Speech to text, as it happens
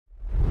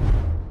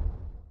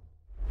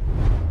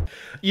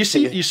You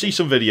see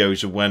some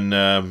videos of when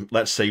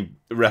let's say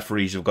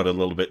referees have got a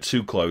little bit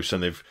too close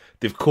and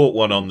they've caught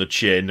one on the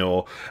chin,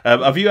 or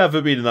have you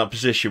ever been in that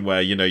position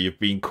where you've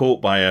been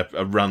caught by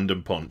a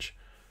random punch?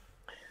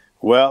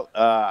 Well,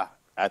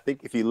 I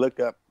think if you look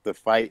up the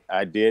fight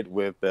I did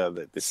with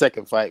the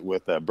second fight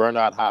with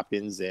Bernard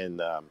Hopkins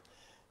and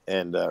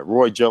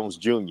Roy Jones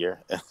Jr.,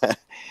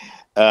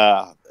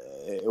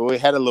 we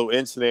had a little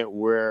incident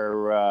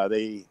where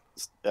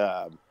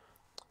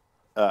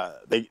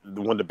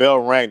when the bell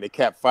rang, they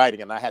kept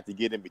fighting, and I had to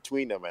get in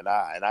between them, and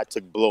I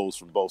took blows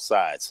from both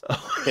sides.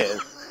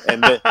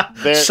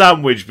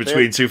 Sandwiched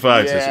between two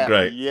fighters. Yeah,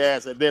 Great.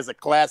 yes, and there's a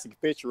classic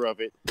picture of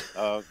it.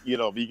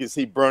 You can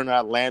see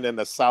Bernard landing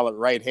a solid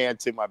right hand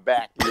to my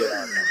back.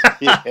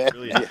 Yeah.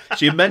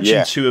 So you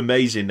mentioned two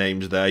amazing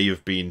names there.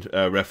 You've been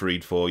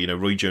refereed for,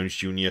 Roy Jones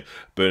Jr.,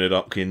 Bernard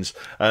Hopkins.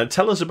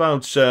 Tell us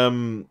about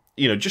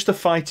just the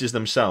fighters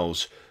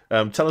themselves.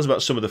 Tell us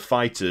about some of the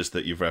fighters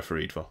that you've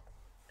refereed for.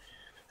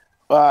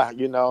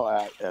 De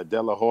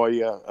La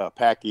Hoya,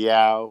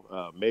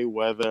 Pacquiao,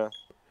 Mayweather,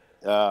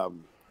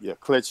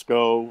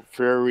 Klitschko,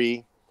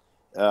 Fury.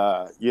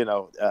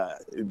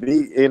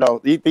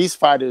 These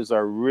fighters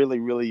are really,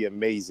 really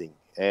amazing,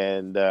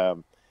 and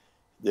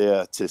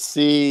to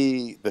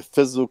see the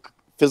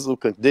physical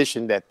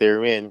condition that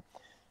they're in,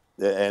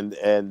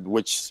 and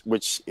which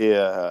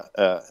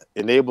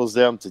enables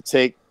them to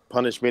take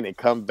punishment and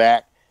come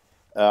back.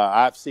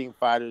 I've seen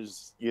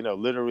fighters,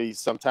 literally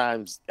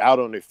sometimes out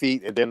on their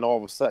feet and then all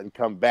of a sudden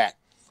come back.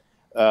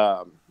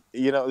 They're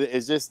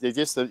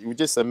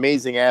just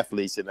amazing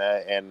athletes,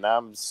 and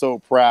I'm so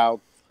proud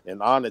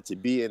and honored to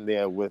be in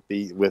there with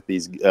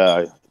these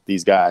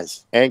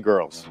guys and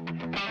girls.